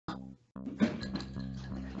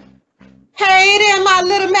my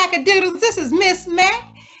little Mackadoodles. This is Miss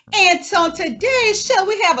Mack. And on today's show,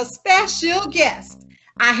 we have a special guest.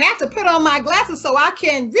 I had to put on my glasses so I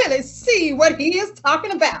can really see what he is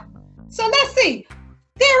talking about. So let's see.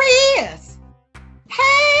 There he is.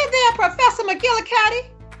 Hey there, Professor McGillicuddy.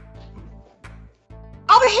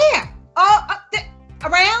 Over here.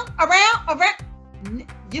 Around.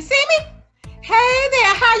 You see me? Hey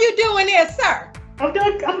there, how you doing there, sir? I'm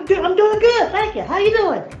doing good, thank you. How you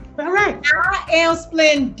doing? All right. I am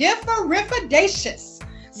splendiferifadacious.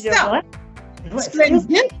 You're what?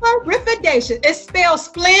 Splendiferifadacious. It's spelled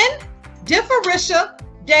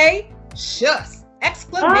splendiferifadacious!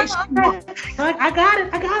 Exclamation mark. I got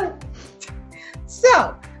it.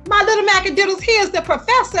 So, my little Mackadoodles, here's the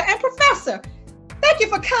professor. And professor, thank you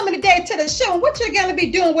for coming today to the show. And what you're going to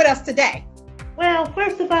be doing with us today? Well,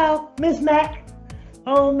 first of all, Miss Mack.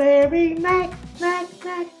 Oh, Mary Mack.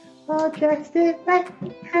 Oh, Justin Mack.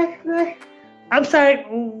 I'm sorry.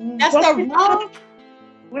 That's the wrong.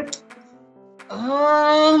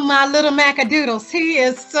 Oh, my little Mackadoodles, he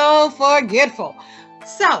is so forgetful.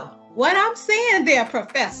 So, what I'm saying there,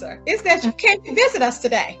 Professor, is that you came to visit us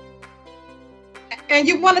today. And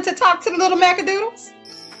you wanted to talk to the little Mackadoodles?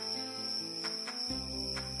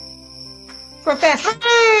 Professor.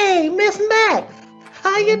 Hey, Miss Mack.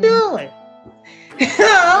 How you doing?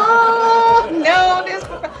 Oh, no, this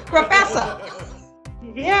Professor.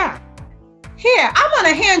 Yeah. Here, I'm going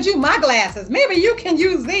to hand you my glasses. Maybe you can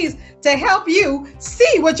use these to help you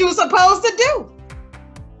see what you're supposed to do.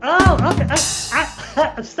 Oh, okay.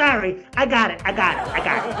 I'm sorry. I got it.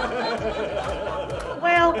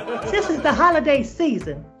 Well, this is the holiday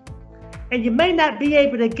season, and you may not be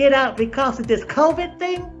able to get out because of this COVID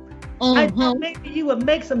thing. I thought maybe you would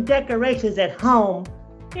make some decorations at home,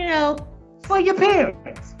 for your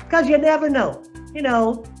parents, because you never know.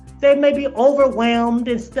 They may be overwhelmed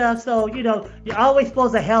and stuff, so, you're always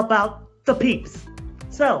supposed to help out the peeps.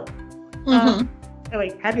 So,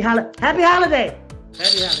 anyway, happy holiday. Happy holiday.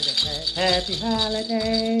 Happy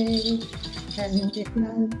holiday.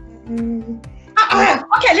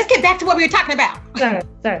 Okay, let's get back to what we were talking about. Sorry.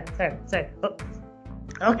 Oh.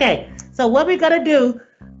 Okay, so what we're going to do,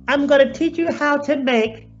 I'm going to teach you how to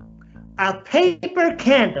make a paper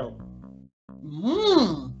candle.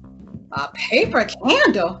 A paper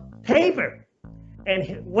candle? Paper.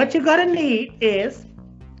 And what you're going to need is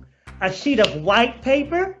a sheet of white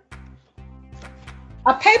paper.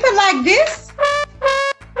 A paper like this?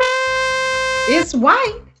 It's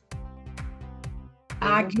white.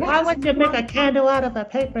 Why would you make a candle out of a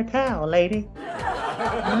paper towel, lady?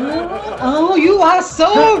 Oh, you are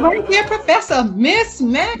so right there, Professor. Miss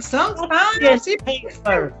Mack, sometimes she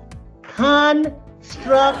paper. Construction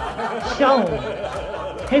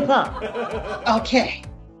paper. Okay.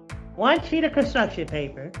 One sheet of construction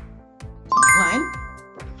paper.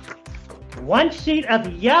 One sheet of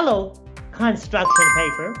yellow construction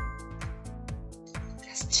paper.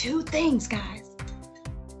 That's two things, guys.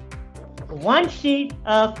 One sheet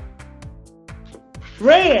of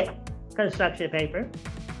red construction paper.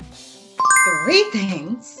 Three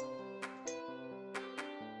things.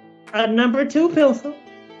 A number 2 pencil.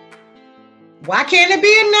 Why can't it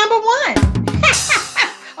be a number 1?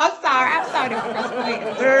 I'm sorry,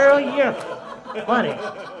 Professor. Girl, you're funny.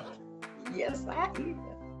 Yes, I am.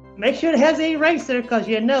 Make sure it has an eraser, because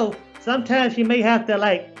sometimes you may have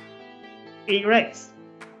to erase.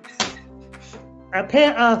 A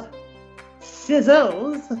pair of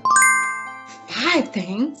scissors. 5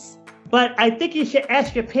 things. But I think you should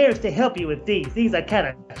ask your parents to help you with these. These are kind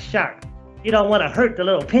of sharp. You don't want to hurt the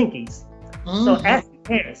little pinkies. So ask your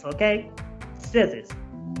parents, okay? Scissors.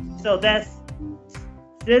 So that's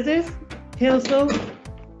scissors, pencil,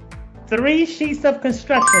 3 sheets of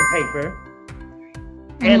construction paper,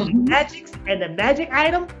 and the magic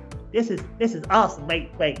item. This is awesome.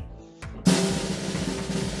 Wait.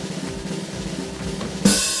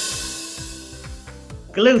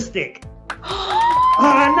 Glue stick. Oh,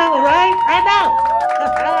 I know, right? I know.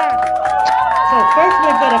 So first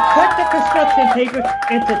we're going to cut the construction paper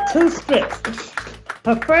into 2 strips,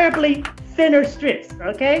 preferably thinner strips,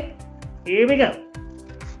 okay? Here we go.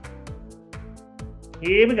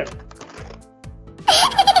 1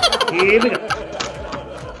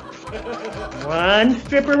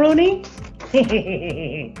 stripperoonie.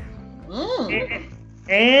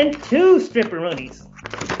 And 2 stripperoonies.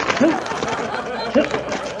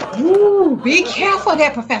 Ooh, be careful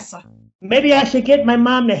there, Professor. Maybe I should get my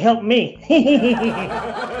mom to help me.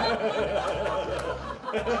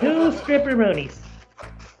 2 stripperoonies.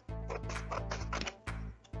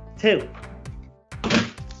 2.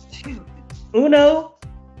 Uno,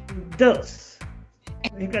 dos.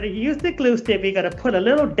 You're gonna use the glue stick. You're gonna put a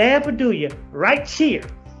little dab of do you right here.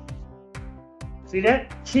 See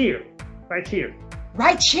that? Here, right here.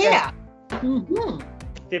 Right here. Mm-hmm.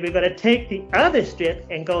 Then we're gonna take the other strip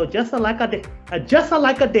and go just like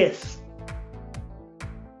this.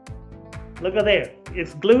 Look at there.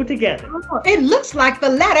 It's glued together. Oh, it looks like the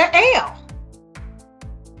letter L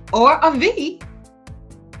or a V.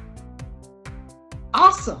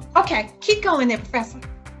 Awesome. Okay, keep going there, Professor.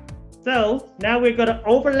 So now we're going to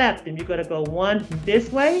overlap them. You're going to go one this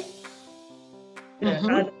way,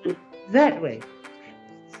 that way.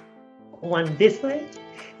 One this way,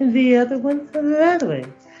 and the other one that way.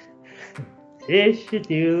 If you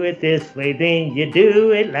do it this way, then you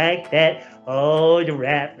do it like that. Oh, you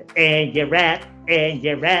rap, and you rap, and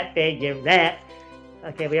you rap, and you rap.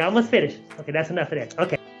 Okay, we almost finished. Okay, that's enough of that.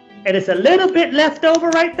 Okay. And it's a little bit left over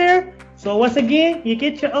right there. So once again, you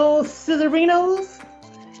get your old scissorinos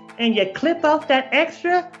and you clip off that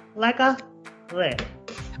extra like a that.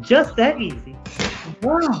 Just that easy.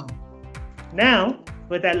 Wow. Now,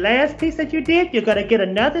 with that last piece that you did, you're gonna get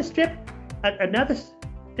another strip,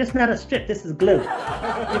 this not a strip, this is glue.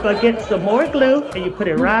 You're gonna get some more glue and you put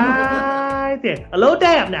it right there. A little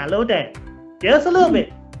dab now, a little dab. Just a little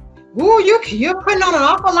bit. Ooh, you're putting on an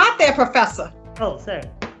awful lot there, Professor. Oh, sorry.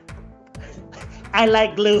 I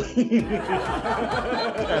like glue. Put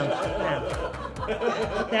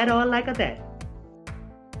that on like that.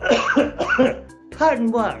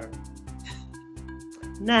 Cotton wire.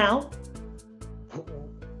 Now,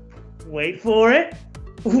 wait for it.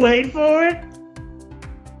 Wait for it.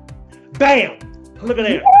 Bam! Look at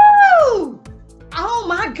there. Woo! Oh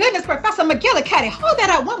my goodness, Professor McGillicuddy, hold that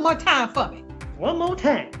up one more time for me. One more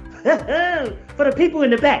time. For the people in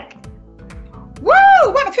the back. Woo!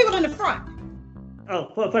 What are the people in the front? Oh,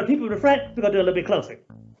 for the people in the front, we're gonna do a little bit closer.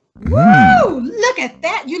 Woo! Look at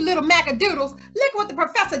that, you little mackadoodles. Look what the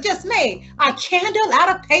professor just made. A candle out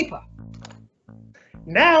of paper.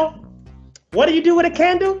 Now, what do you do with a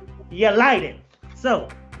candle? You light it. So,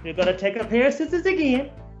 you're gonna take a pair of scissors again,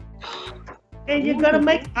 and you're gonna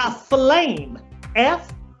make a flame.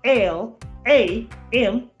 F-L-A-M-E.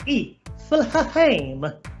 Flame.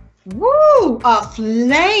 Woo! A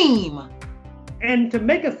flame. And to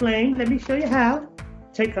make a flame, let me show you how.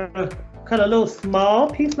 Cut a little small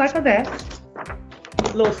piece like that.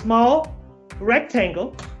 A little small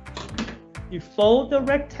rectangle. You fold the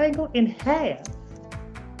rectangle in half.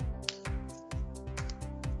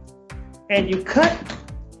 And you cut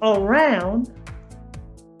around.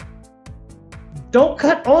 Don't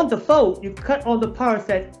cut on the fold. You cut on the parts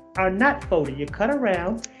that are not folded. You cut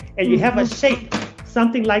around and you have a shape,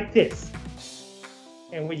 something like this.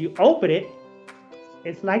 And when you open it,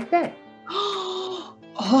 it's like that.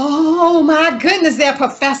 Oh my goodness there,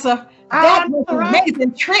 Professor. That was an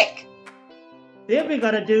amazing trick. Then we're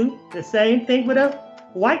gonna do the same thing with a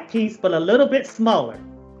white piece, but a little bit smaller.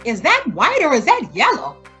 Is that white or is that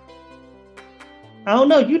yellow? I don't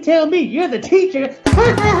know, you tell me, you're the teacher.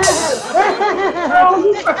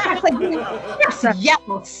 Oh, Professor, you're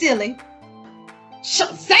yellow, silly.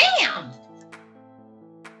 Shazam!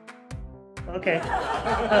 Okay.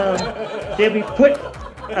 Then we put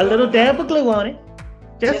a little dab of glue on it.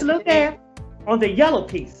 Just a little dab on the yellow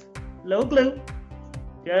piece. Little glue.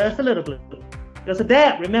 Just a little glue. Just a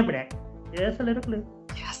dab, remember that. Just a little glue.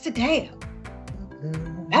 Just a dab.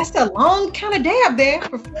 That's the long kind of dab there,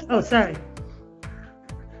 Professor. Oh, sorry.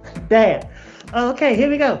 Dab. Okay, here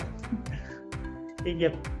we go. Then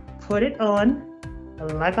you put it on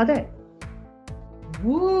like that.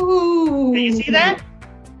 Woo! Do you see that?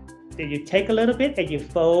 Then you take a little bit and you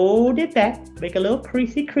fold it back. Make a little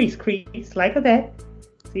crease like that.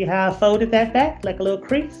 See how I folded that back, like a little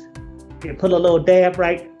crease? You put a little dab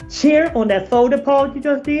right here on that folded part you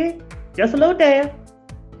just did. Just a little dab.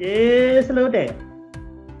 Just a little dab.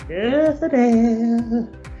 Just a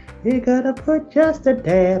dab. You gotta put just a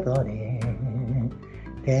dab on it.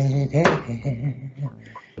 Dab.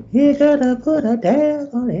 You gotta put a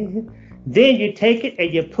dab on it. Then you take it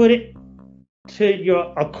and you put it to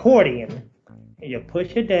your accordion. And you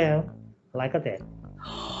push it down like that.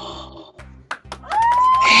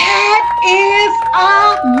 That is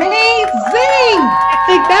amazing! I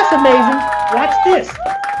think that's amazing. Watch this.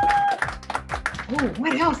 Oh,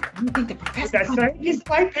 what else do you think the professor? That's right. This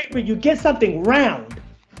white paper, you get something round.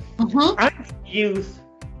 I use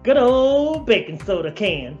good old baking soda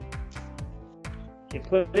can. You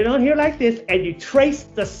put it on here like this, and you trace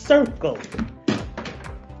the circle.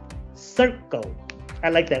 Circle. I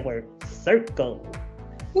like that word. Circle.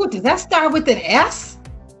 Ooh, does that start with an S?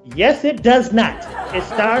 Yes, it does not. It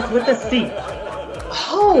starts with a C.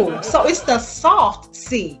 Oh, so it's the soft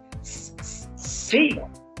C. C.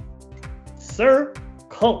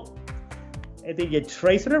 Circle. And then you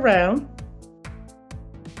trace it around.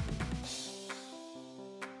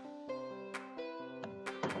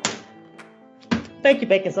 Thank you,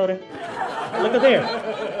 baking soda. Look at there.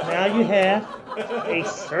 Now you have a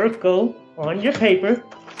circle on your paper,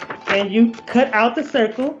 and you cut out the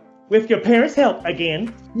circle with your parents' help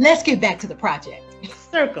again. Let's get back to the project.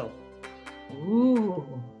 Circle. Ooh.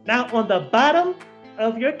 Now on the bottom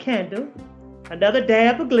of your candle, another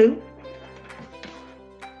dab of glue.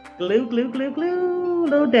 Glue, glue, glue, glue,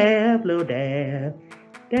 little dab, little dab.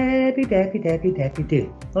 Dabby, dabby, dabby, dabby,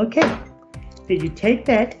 do. Okay. Then you take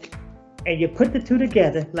that and you put the two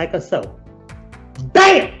together like a sew.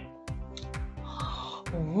 Bam!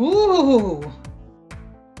 Ooh.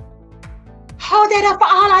 Hold that up for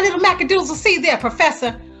all our little Mackadoodles to see there,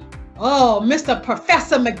 Professor. Oh, Mr.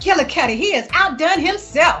 Professor McGillicuddy, he has outdone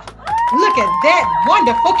himself. Look at that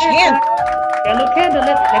wonderful candle. Got a little candle.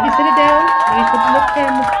 Let me sit it down. Let me put the little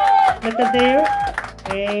candle. Look at there.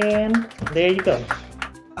 And there you go.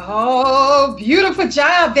 Oh, beautiful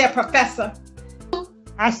job there, Professor.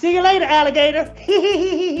 I'll see you later, alligator.